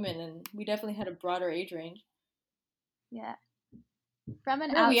women, and we definitely had a broader age range. Yeah. From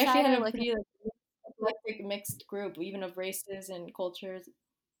an Yeah, we actually had outsider a looking. pretty like, eclectic mixed group, even of races and cultures.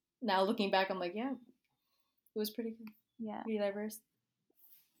 Now looking back, I'm like, yeah, it was pretty diverse.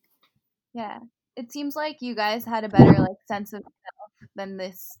 Yeah. It seems like you guys had a better like sense of self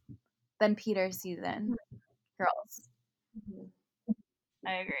than Peter's season, girls.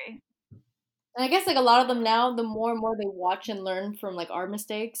 I agree. And I guess like a lot of them now, the more and more they watch and learn from like our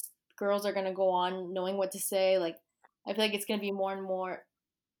mistakes, girls are gonna go on knowing what to say. Like I feel like it's gonna be more and more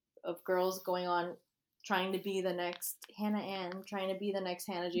of girls going on trying to be the next Hannah Ann, trying to be the next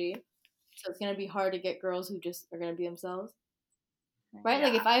Hannah G. So it's gonna be hard to get girls who just are gonna be themselves. Right? Yeah.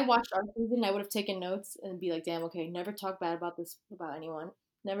 Like if I watched our season, I would have taken notes and be like, damn, okay, never talk bad about this about anyone.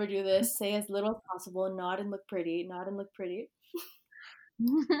 Never do this. Say as little as possible. Nod and look pretty. Nod and look pretty.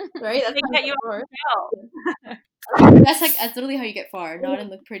 Right? That's how you get far. That's literally how you get far. Nod and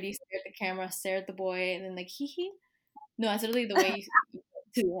look pretty. Stare at the camera. Stare at the boy, and then like hee hee. No, that's literally the way you get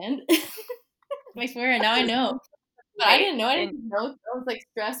to the end. I swear. Now I know. But I didn't know. I didn't know. I was like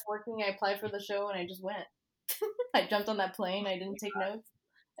stressed working. I applied for the show and I just went. I jumped on that plane. I didn't take notes.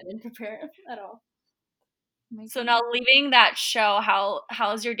 I didn't prepare at all. So now leaving that show,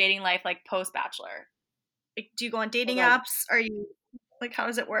 how's your dating life like post Bachelor? Like, do you go on dating apps? Are you like, how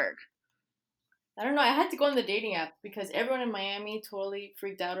does it work? I don't know. I had to go on the dating app because everyone in Miami totally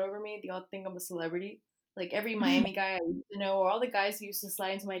freaked out over me. They all think I'm a celebrity. Like every Miami guy I used to know, or all the guys who used to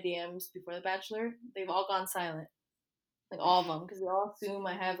slide into my DMs before The Bachelor, they've all gone silent. Like all of them, because they all assume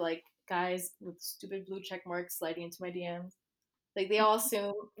I have like guys with stupid blue check marks sliding into my DMs. Like they all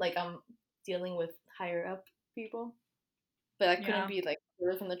assume like I'm dealing with higher up people, but that couldn't be like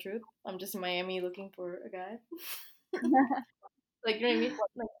further from the truth. I'm just in Miami looking for a guy. Like, you know what I mean?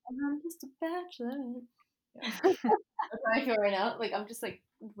 Like, I'm just a bachelor. Yeah. That's how I feel right now. Like, I'm just like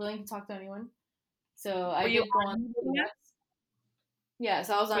willing to talk to anyone. So I did go on. Yeah,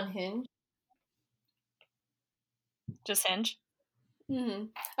 so I was on Hinge. Just Hinge? I don't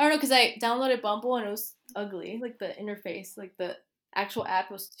know, because I downloaded Bumble and it was ugly. Like, the interface, like, the actual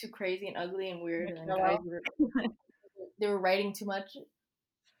app was too crazy and ugly and weird. And then guys they were writing too much.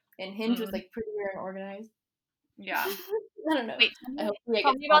 And Hinge was, like, prettier and organized. Yeah. I don't know. Wait, I hope we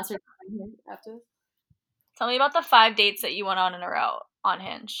get sponsored after this. Tell me about the 5 dates that you went on in a row on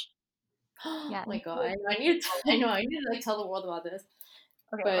Hinge. Oh my god, I need to like tell the world about this.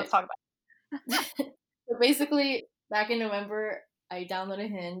 Okay, let's talk about it. So basically, back in November, I downloaded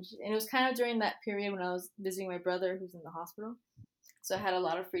Hinge, and it was kind of during that period when I was visiting my brother who's in the hospital. So I had a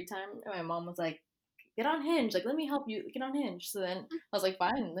lot of free time, and my mom was like, "Get on Hinge, like let me help you get on Hinge." So then I was like,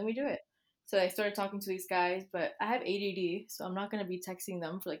 "Fine, let me do it." So I started talking to these guys, but I have ADD, so I'm not gonna be texting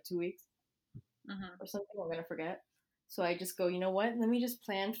them for like 2 weeks or something. I'm gonna forget. So I just go, you know what? Let me just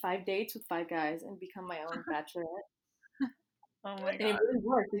plan 5 dates with 5 guys and become my own bachelorette. Oh my god. And it really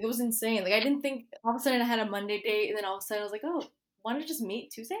worked. Like, it was insane. Like I didn't think all of a sudden I had a Monday date, and then all of a sudden I was like, oh, why don't I just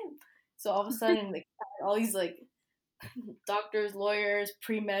meet Tuesday? So all of a sudden, like I had all these like doctors, lawyers,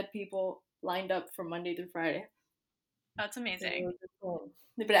 pre-med people lined up from Monday through Friday. That's amazing.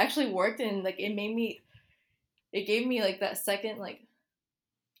 But it actually worked, and like it gave me like that second, like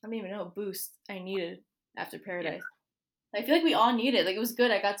I don't even know, boost I needed after Paradise. I feel like we all need it. Like it was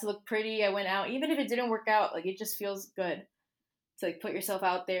good. I got to look pretty. I went out, even if it didn't work out. Like it just feels good to like put yourself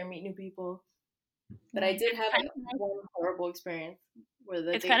out there, meet new people. But I did have like one horrible experience where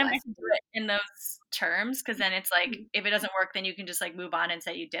it's kind of nice to do it in those terms, because then it's like if it doesn't work, then you can just like move on and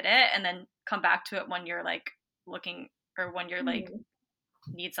say you did it, and then come back to it when you're like looking, or when you're like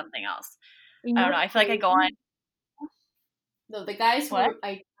need something else. I don't know. I feel like I go on No, the guys who What?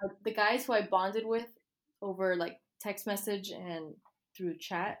 the guys who I bonded with over like text message and through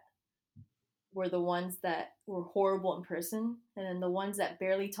chat were the ones that were horrible in person, and then the ones that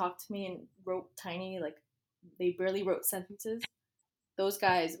barely talked to me and wrote tiny, like they barely wrote sentences. Those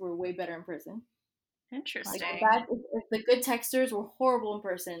guys were way better in person. Like Interesting. the good texters were horrible in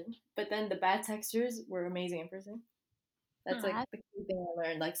person, but then the bad texters were amazing in person. That's like the key thing I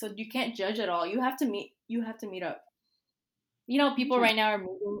learned. Like, so you can't judge at all. You have to meet. You have to meet up. You know, people right now are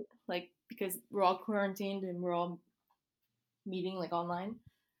meeting like because we're all quarantined and we're all meeting like online.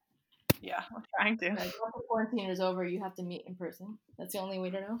 Yeah, I'm trying to. Like, once the quarantine is over, you have to meet in person. That's the only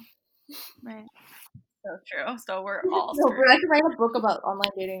way to know. Right. So true. So we're all No, screwed. but I could write a book about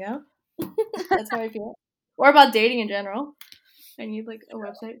online dating now. That's how I feel. Or about dating in general. I need like a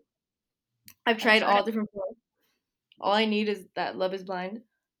website. I've tried all different forms. All I need is that Love is Blind.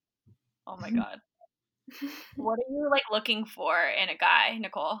 Oh my god. What are you like looking for in a guy,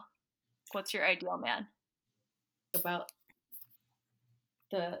 Nicole? What's your ideal man? About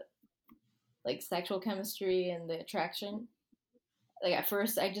the like sexual chemistry and the attraction. Like at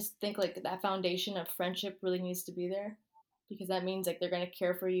first I just think like that foundation of friendship really needs to be there. Because that means like they're gonna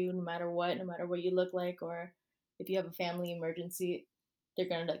care for you no matter what you look like, or if you have a family emergency, they're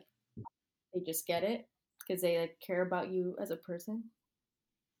gonna like they just get it because they like care about you as a person.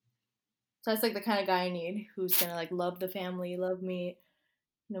 So that's like the kind of guy I need who's gonna like love the family, love me,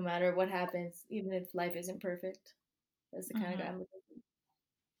 no matter what happens, even if life isn't perfect. That's the kind of guy I'm looking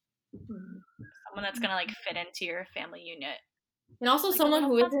for. Someone that's gonna like fit into your family unit. And also Like someone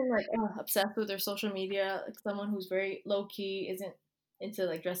who isn't like obsessed with their social media, like someone who's very low key, isn't into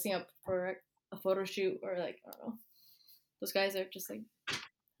like dressing up for a photo shoot or like I don't know. Those guys are just like,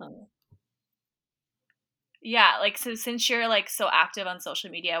 Yeah, like so since you're like so active on social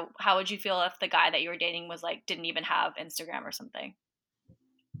media, how would you feel if the guy that you were dating was like didn't even have Instagram or something?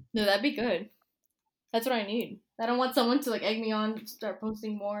 no, that'd be good. That's what I need. I don't want someone to like egg me on, start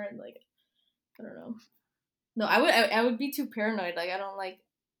posting more, and like I don't know. No, I would be too paranoid. Like I don't like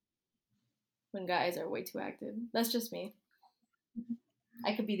when guys are way too active. That's just me.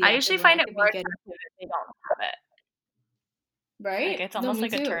 I could be the I active usually one. find I it could more be attractive getting if they don't have it. right. Like it's No, almost me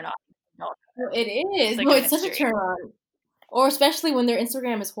like a too. turn on. No, it is. It's like No, a it's such a mystery. turn on. Or especially when their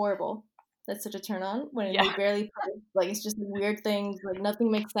Instagram is horrible. That's such a turn on when Yeah. they barely post. Like it's just weird things. Like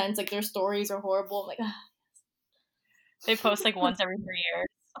nothing makes sense. Like their stories are horrible. I'm like They post like once every 3 years.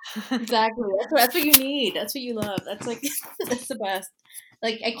 exactly. That's what you need. That's what you love. That's like that's the best.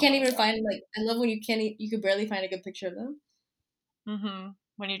 Like I can't even find like I love when you can't you could barely find a good picture of them.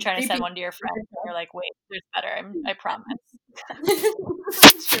 When you're trying to send Creepy. one to your friends, you're like, wait, there's better. I promise.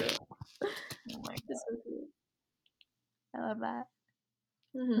 It's true. Oh my It's so true. I love that.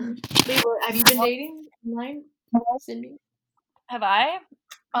 Wait, have you been dating online, Cindy? Have I?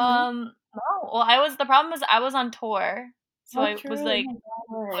 No. Well, the problem was I was on tour, so Oh, I was true. like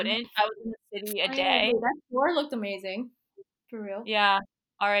Oh my God. I was in the city a I know. day. Wait, that floor looked amazing. For real. Yeah.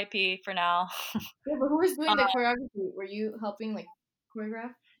 R.I.P. for now. Yeah, but who was doing the choreography? Were you helping like choreograph?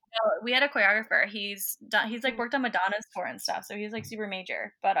 No, we had a choreographer. He's done. He's like worked on Madonna's tour and stuff, so he's like super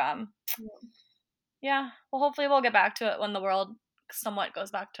major. But yeah. Well, hopefully we'll get back to it when the world somewhat goes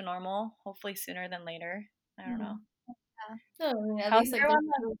back to normal. Hopefully sooner than later. I don't know. No, I mean, at How's least like everyone?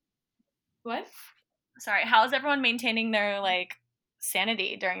 what? Sorry, how's everyone maintaining their like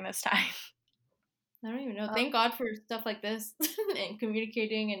sanity during this time? I don't even know. Thank God for stuff like this and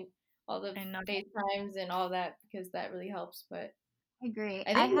communicating and all the FaceTimes and all that because that really helps. But I agree.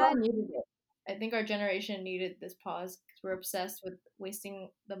 I think we all needed it. I think our generation needed this pause because we're obsessed with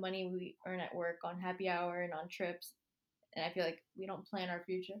wasting the money we earn at work on happy hour and on trips, and I feel like we don't plan our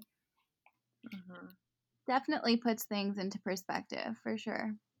future. Definitely puts things into perspective for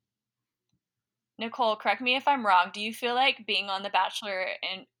sure. Nicole, correct me if I'm wrong. Do you feel like being on The Bachelor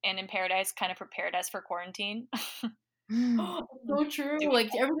and in Paradise kind of prepared us for quarantine? So true.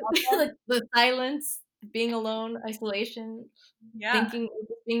 Like like the silence, being alone, isolation, thinking,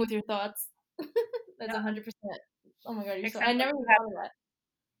 being with your thoughts. That's 100%. Oh my God, you're so. I never thought of that.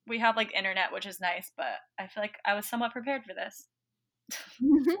 We have like internet, which is nice, but I feel like I was somewhat prepared for this.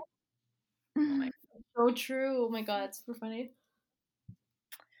 So true. Oh my God, it's super funny.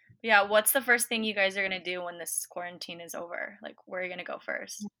 Yeah, what's the first thing you guys are gonna do when this quarantine is over? Like, where are you gonna go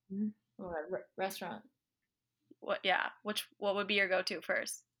first? Oh, restaurant. What? Yeah. What would be your go-to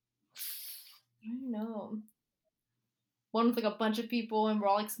first? I don't know. One with like a bunch of people and we're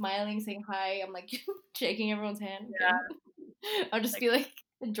all like smiling, saying hi. I'm like shaking everyone's hand. Yeah. I'll just be like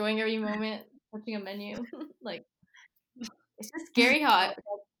enjoying every moment, watching a menu. Like it's just scary how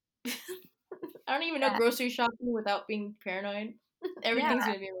I I don't even know grocery shopping without being paranoid. Everything's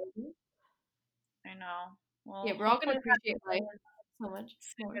gonna be amazing. I know. Well, Yeah, we're all gonna appreciate life so much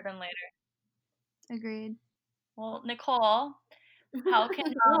sooner than later. Agreed. Well, Nicole, how can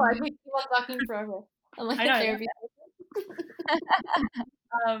I keep on talking forever. I'm like a therapy.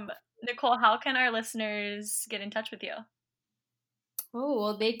 Nicole, how can our listeners get in touch with you? Oh,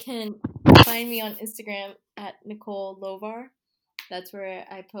 well, they can find me on Instagram at Nicole Lovar. That's where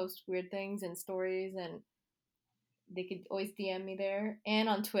I post weird things and stories, and they could always DM me there. And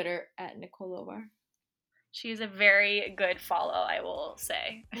on Twitter at Nicole Lovar. She's a very good follow, I will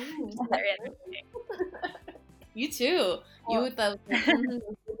say. Very entertaining. You too. Well, you with that,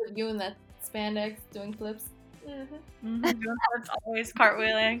 you in that spandex doing flips. Doing flips, always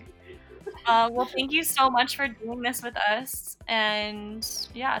cartwheeling. Well, thank you so much for doing this with us, and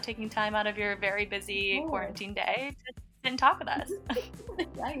taking time out of your very busy quarantine day to sit and talk with us.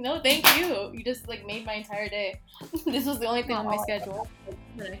 I know, thank you. You just made my entire day. This was the only thing on my schedule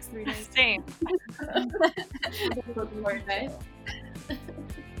for the next 3 days. Same.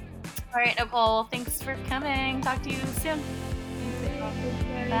 All right, Nicole, thanks for coming. Talk to you soon.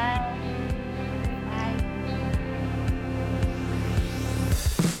 Bye.